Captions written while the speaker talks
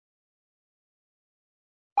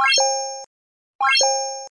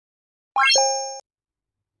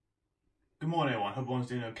Good morning everyone, hope everyone's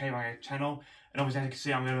doing okay on my channel. And obviously as you can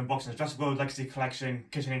see I'm going to be unboxing the Jurassic World Legacy Collection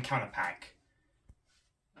Kitchen Encounter Pack.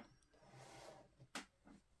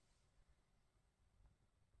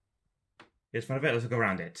 Here's front of it, let's go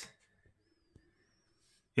around it.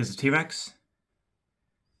 Here's the T-Rex.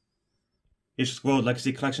 Here's the Jurassic World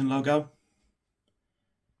Legacy Collection logo.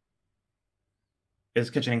 Here's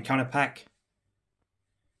the Kitchen Encounter Pack.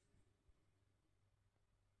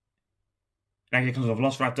 And here comes a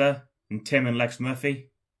Velociraptor and Tim and Lex Murphy.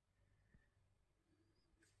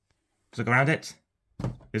 Let's look around it.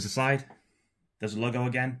 Here's the side. There's the logo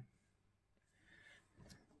again.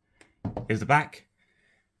 Here's the back.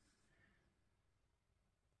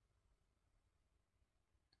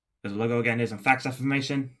 There's the logo again. Here's some facts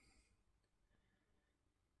information.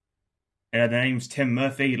 And the name's Tim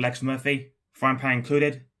Murphy, Lex Murphy. Frying pan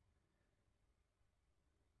included.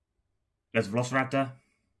 There's Velociraptor.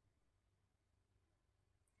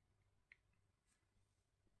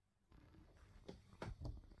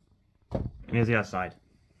 And here's the other side.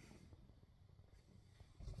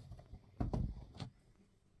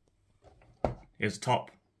 Here's the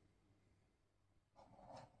top.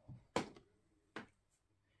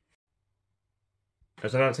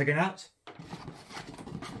 Let's start taking it out.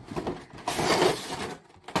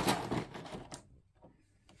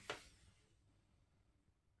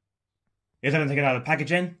 Here's everything taken out of the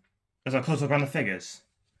packaging. There's a close look around the figures.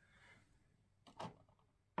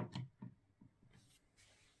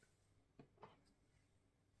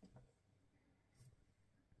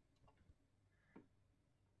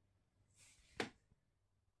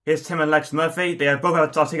 Here's Tim and Lex Murphy. They have both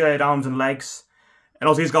have articulated arms and legs. And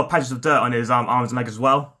also he's got patches of dirt on his arms and legs as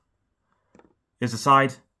well. Here's the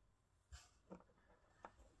side.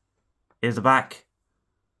 Here's the back.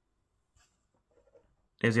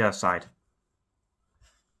 Here's the other side.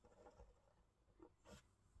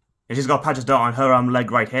 And she's got patches of dirt on her leg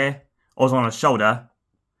right here. Also on her shoulder.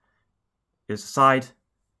 Here's the side.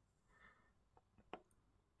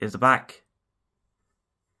 Here's the back.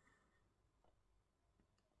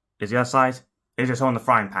 Here's the other side. Here's just on the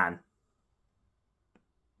frying pan.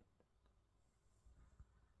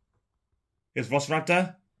 Here's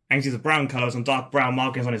Velociraptor. And you see the brown colours and dark brown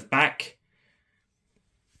markings on his back.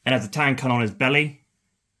 And has a tan colour on his belly.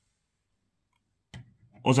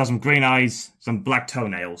 Also has some green eyes, some black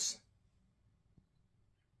toenails.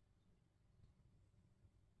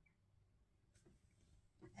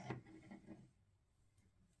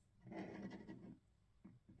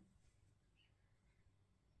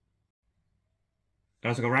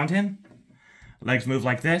 Let's go around him. Legs move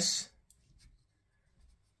like this.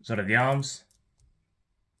 So do the arms.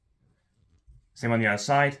 Same on the other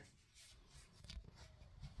side.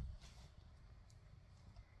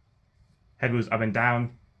 Head moves up and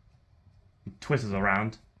down. Twists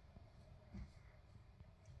around.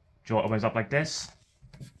 Jaw opens up like this.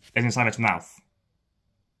 It's inside its mouth.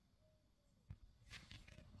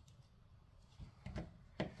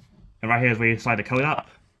 And right here is where you slide the code up.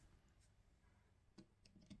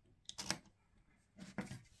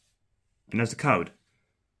 And there's the code.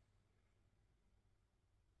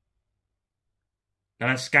 Now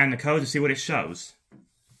let's scan the code to see what it shows.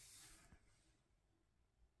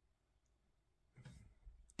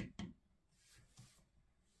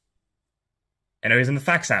 And it is in the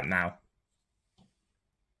Facts app now.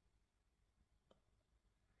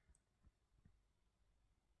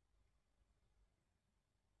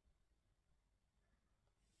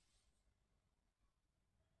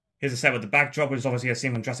 Here's a set with the backdrop, which is obviously a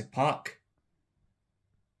scene from Jurassic Park.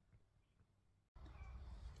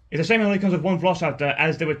 It's a shame it only comes with one Velociraptor,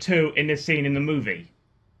 as there were two in this scene in the movie.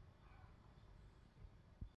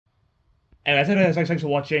 Anyway, thanks for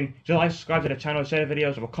watching. Just like, subscribe to the channel, share the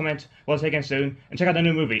videos, or comment. We'll see you again soon. And check out the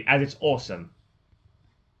new movie, as it's awesome.